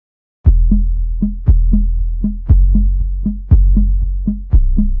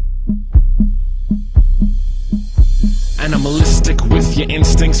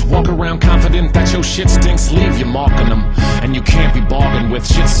Walk around confident that your shit stinks, leave your mark on them. And you can't be bargained with.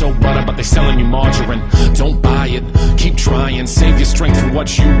 Shit's so butter, but they selling you margarine. Don't buy it, keep trying. Save your strength for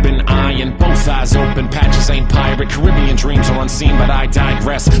what you've been eyeing. Both eyes open, patches ain't pirate. Caribbean dreams are unseen, but I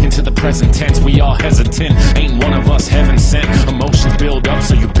digress. Into the present tense, we all hesitant. Ain't one of us heaven sent. Emotions build up,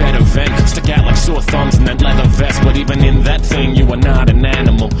 so you better vent. Stick out like sore thumbs in that leather vest. But even in that thing, you are not an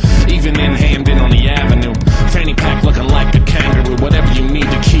animal. Even in Hamden on the avenue, fanny pack looking like a kangaroo. Whatever you need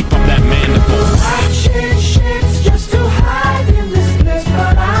to keep up that mandible. I change shapes just to hide in this place,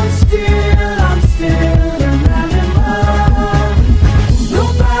 but I'm still an animal.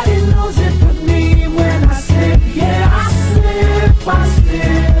 Nobody knows it but me when I slip. Yeah, I slip, I'm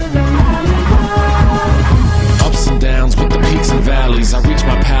still an animal. Ups and downs with the peaks and valleys. I reach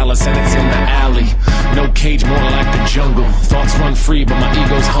my palace and it's in the alley. No cage, more like the jungle. Thoughts run free, but my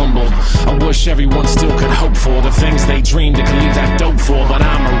ego's humble. I wish everyone still could hope for the things they dreamed they could leave that dope for. But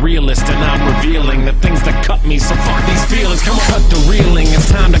I'm a realist and I'm revealing the things that cut me, so fuck these feelings. Come on, cut the reeling, it's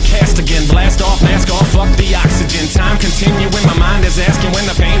time to cast again. Blast off, mask off, fuck the oxygen. Time continuing, my mind is asking when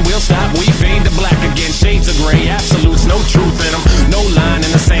the pain will stop. We fade to black again, shades of gray, absolutes, no truth in them. No line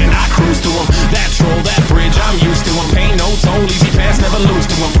in the sand, I cruise through them. That troll, that bridge, I'm used to them. Pain no toll, easy pass, never lose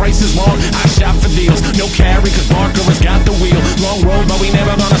to them. Prices wrong, I shop for deals. No carry, cause Barker has got the wheel. Long road, but we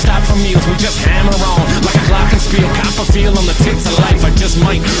never gonna stop for meals. We just hammer on, like a clock and spiel. Cop a feel on the tits of life. I just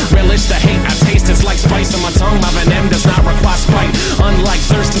might relish the hate I taste. It's like spice on my tongue. My venom does not require spite.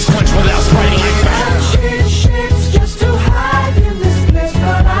 Unlike thirst is quenched without Sprite. Like that. I change shapes just to hide in this place,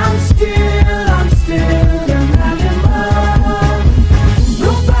 but I'm still an animal.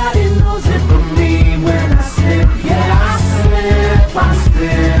 Nobody knows it but me when I slip. Yeah, I slip, I'm still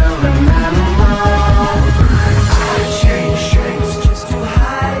an animal.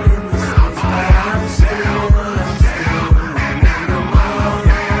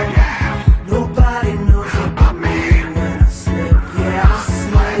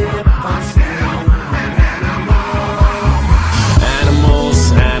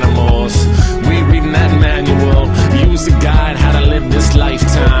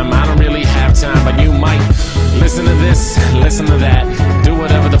 Lifetime, I don't really have time, but you might listen to this, listen to that, do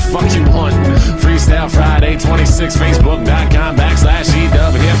whatever the fuck you want. Freestyle Friday 26,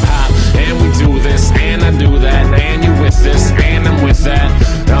 Facebook.com/EW hip hop. And we do this, and I do that, and you with this, and I'm with that.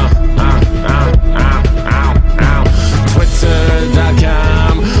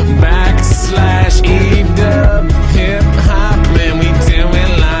 Twitter.com/EW hip hop, man, we do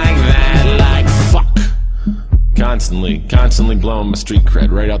it like that, like fuck. Constantly blowing my street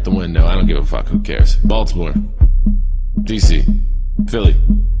cred right out the window. I don't give a fuck, who cares? Baltimore, DC, Philly,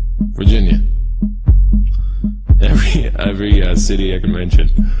 Virginia, every city I can mention.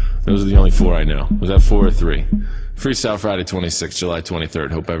 Those are the only 4 I know. Was that 4 or 3? Freestyle Friday 26, July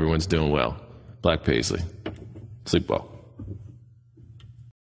 23rd. Hope everyone's doing well. Black Paisley. Sleep well.